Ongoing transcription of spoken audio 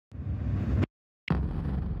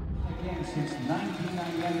since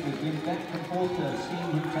 1998. We've been back and forth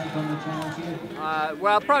seeing him take on the challenge here.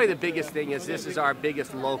 Well, probably the biggest thing is this is our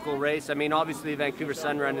biggest local race. I mean, obviously Vancouver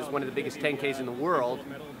Sun Run is one of the biggest 10Ks in the world.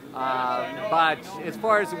 But as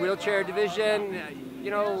far as the wheelchair division,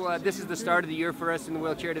 you know, this is the start of the year for us in the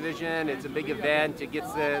wheelchair division. It's a big event. It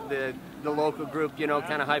gets the local group, you know,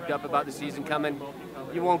 kind of hyped up about the season coming.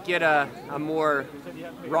 You won't get a more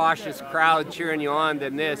raucous crowd cheering you on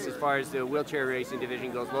than this as far as the wheelchair racing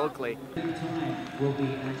division goes locally.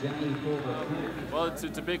 Well,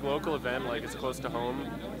 it's a big local event, like it's close to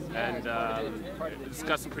home, and it's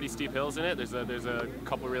got some pretty steep hills in it. There's a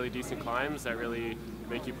couple really decent climbs that really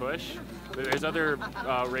make you push. There's other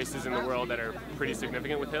races in the world that are pretty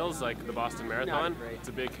significant with hills, like the Boston Marathon. It's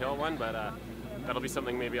a big hill one, but that'll be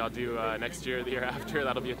something maybe I'll do next year or the year after.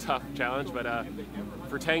 That'll be a tough challenge, but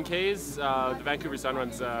for 10Ks, the Vancouver Sun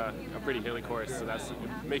Run's a pretty hilly course, so that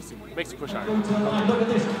makes you push hard. Look at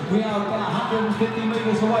this, we are about 150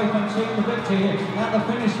 metres away from seeing the victory here at the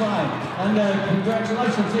finish line. And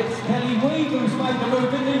congratulations, it's Kelly Wiebe who's made the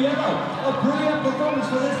move in the yellow. A brilliant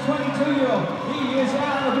performance for this 22-year-old. He is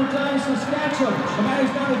out of Regina, Saskatchewan. The man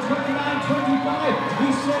who's done a 29.25.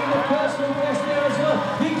 He's set the personal best there as well.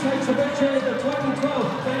 He takes the victory at the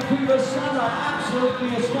 2012 Vancouver Sun Run.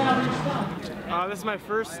 Absolutely astounding stuff. This is my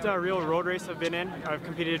first real road race I've been in. I've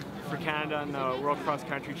competed for Canada in the World Cross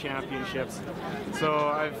Country Championships. So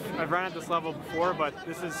I've run at this level before, but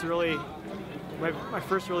this is really my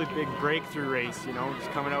first really big breakthrough race, you know, just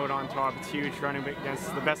coming out on top. It's huge, running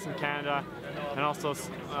against the best in Canada and also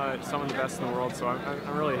some of the best in the world, so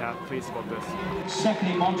I'm really pleased about this.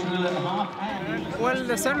 Second in Montreal at the half. Well,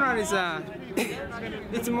 the Sun Run is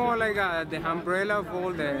it's more like the umbrella of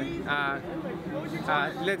all the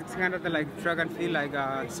it's kind of like track and field,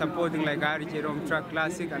 like supporting like Gary Jerome Track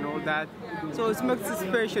Classic and all that. So it makes it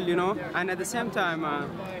special, you know. And at the same time,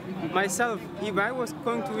 myself, if I was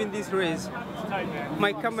going to win this race,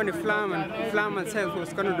 my company Flam and Self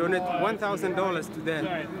was going to donate $1,000 to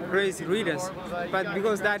the race readers. But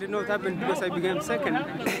because that did not happen, because I became second,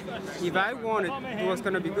 if I won it, it was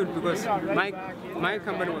going to be good because my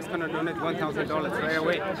company was going to donate $1,000 right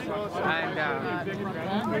away. And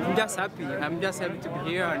I'm just happy. I'm just happy to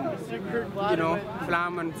be here, and you know,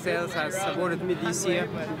 Flam and Sales has supported me this year.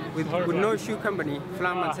 With no shoe company,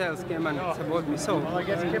 Flam and Sales came and supported me, so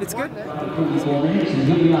it's good. 44 minutes, and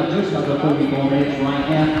here we are just under 44 minutes right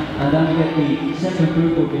now, and don't forget the second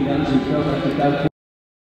group will be those who felt like to go